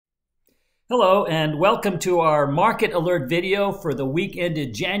Hello and welcome to our market alert video for the week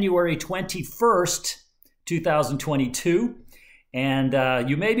ended January 21st, 2022. And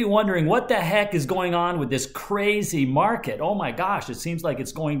you may be wondering what the heck is going on with this crazy market. Oh my gosh, it seems like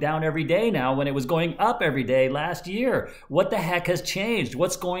it's going down every day now when it was going up every day last year. What the heck has changed?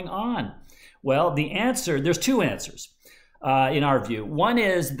 What's going on? Well, there's two answers. In our view. One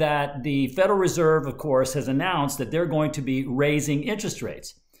is that the Federal Reserve, of course, has announced that they're going to be raising interest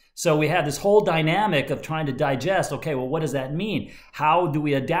rates. So we have this whole dynamic of trying to digest, okay, well, what does that mean? How do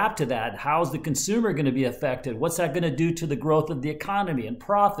we adapt to that? How's the consumer going to be affected? What's that going to do to the growth of the economy and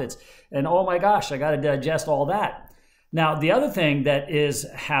profits? And oh my gosh, I got to digest all that. Now, the other thing that is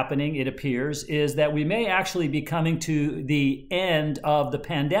happening, it appears, is that we may actually be coming to the end of the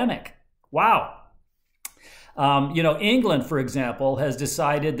pandemic. Wow. England, for example, has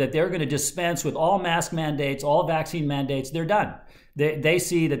decided that they're going to dispense with all mask mandates, all vaccine mandates. They're done. They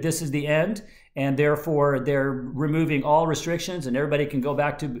see that this is the end, and therefore they're removing all restrictions, and everybody can go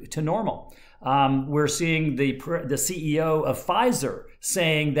back to normal. We're seeing the CEO of Pfizer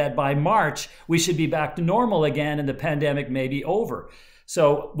saying that by March we should be back to normal again, and the pandemic may be over.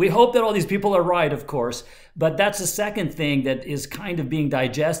 So we hope that all these people are right, of course, but that's the second thing that is kind of being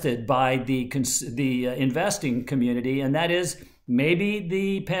digested by the investing community, and that is maybe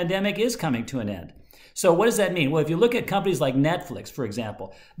the pandemic is coming to an end. So what does that mean? Well, if you look at companies like Netflix, for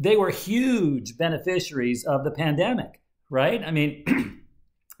example, they were huge beneficiaries of the pandemic, right? I mean,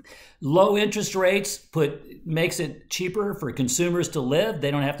 low interest rates makes it cheaper for consumers to live. They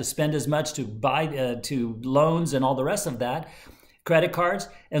don't have to spend as much to buy to loans and all the rest of that. Credit cards.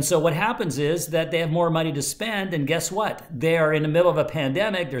 And so what happens is that they have more money to spend, and guess what? They are in the middle of a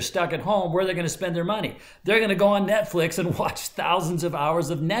pandemic. They're stuck at home. Where are they going to spend their money? They're going to go on Netflix and watch thousands of hours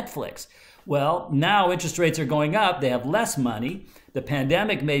of Netflix. Well, now interest rates are going up. They have less money. The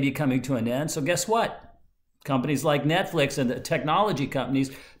pandemic may be coming to an end. So guess what? Companies like Netflix and the technology companies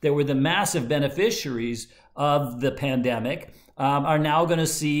that were the massive beneficiaries of the pandemic are now going to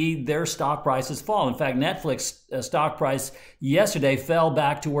see their stock prices fall. In fact, Netflix stock price yesterday fell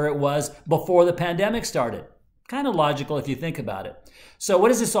back to where it was before the pandemic started. Kind of logical if you think about it. So what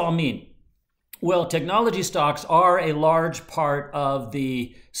does this all mean? Well, technology stocks are a large part of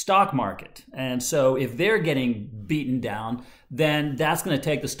the stock market. And so if they're getting beaten down, then that's going to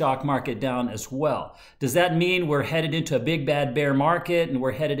take the stock market down as well. Does that mean we're headed into a big bad bear market and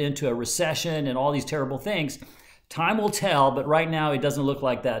we're headed into a recession and all these terrible things? Time will tell, but right now it doesn't look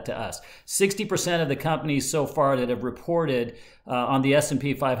like that to us. 60% of the companies so far that have reported on the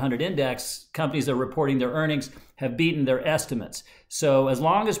S&P 500 index, companies that are reporting their earnings, have beaten their estimates. So as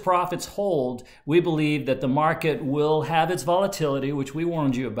long as profits hold, we believe that the market will have its volatility, which we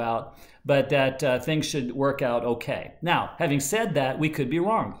warned you about, but that things should work out okay. Now, having said that, we could be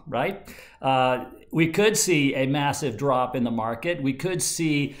wrong, right? We could see a massive drop in the market. We could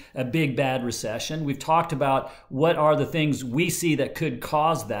see a big bad recession. We've talked about what are the things we see that could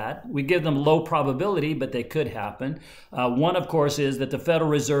cause that. We give them low probability, but they could happen. One, of course, is that the Federal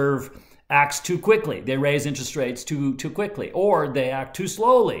Reserve acts too quickly. They raise interest rates too quickly, or they act too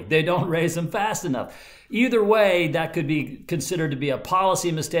slowly. They don't raise them fast enough. Either way, that could be considered to be a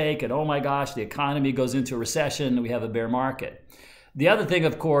policy mistake, and oh my gosh, the economy goes into a recession and we have a bear market. The other thing,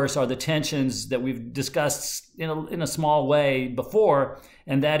 of course, are the tensions that we've discussed in a small way before,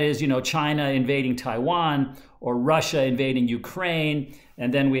 and that is, China invading Taiwan or Russia invading Ukraine,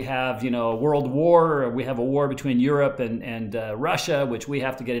 and then we have, a world war, or we have a war between Europe and Russia, which we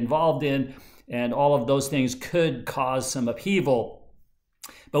have to get involved in, and all of those things could cause some upheaval,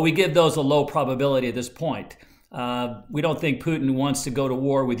 but we give those a low probability at this point. We don't think Putin wants to go to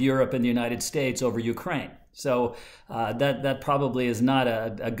war with Europe and the United States over Ukraine. So that probably is not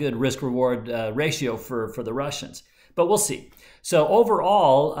a good risk-reward ratio for the Russians. But we'll see. So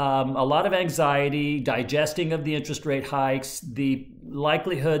overall, a lot of anxiety, digesting of the interest rate hikes, the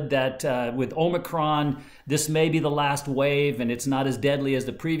likelihood that with Omicron, this may be the last wave and it's not as deadly as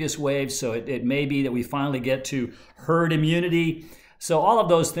the previous wave. So it may be that we finally get to herd immunity. So all of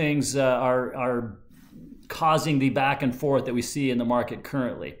those things are causing the back and forth that we see in the market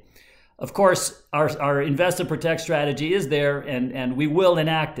currently. Of course, our invest and protect strategy is there, and we will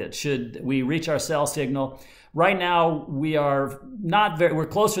enact it should we reach our sell signal. Right now, we're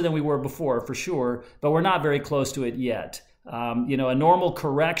closer than we were before, for sure, but we're not very close to it yet. A normal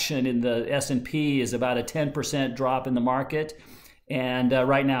correction in the S&P is about a 10% drop in the market. And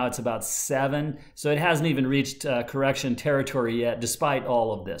right now it's about 7. So it hasn't even reached correction territory yet, despite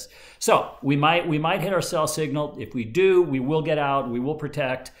all of this. So we might hit our sell signal. If we do, we will get out, we will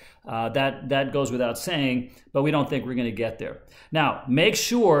protect. That goes without saying, but we don't think we're going to get there. Now, make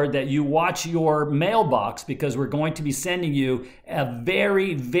sure that you watch your mailbox, because we're going to be sending you a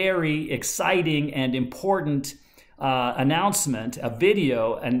very, very exciting and important announcement, a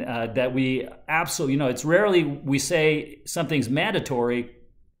video, and that we absolutely, it's rarely we say something's mandatory,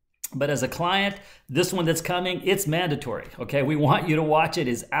 but as a client, this one that's coming, it's mandatory, okay? We want you to watch it.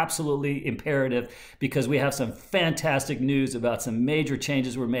 It's absolutely imperative, because we have some fantastic news about some major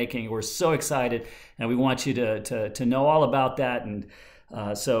changes we're making. We're so excited, and we want you to know all about that, and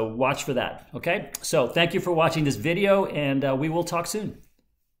so watch for that, okay? So thank you for watching this video, and we will talk soon.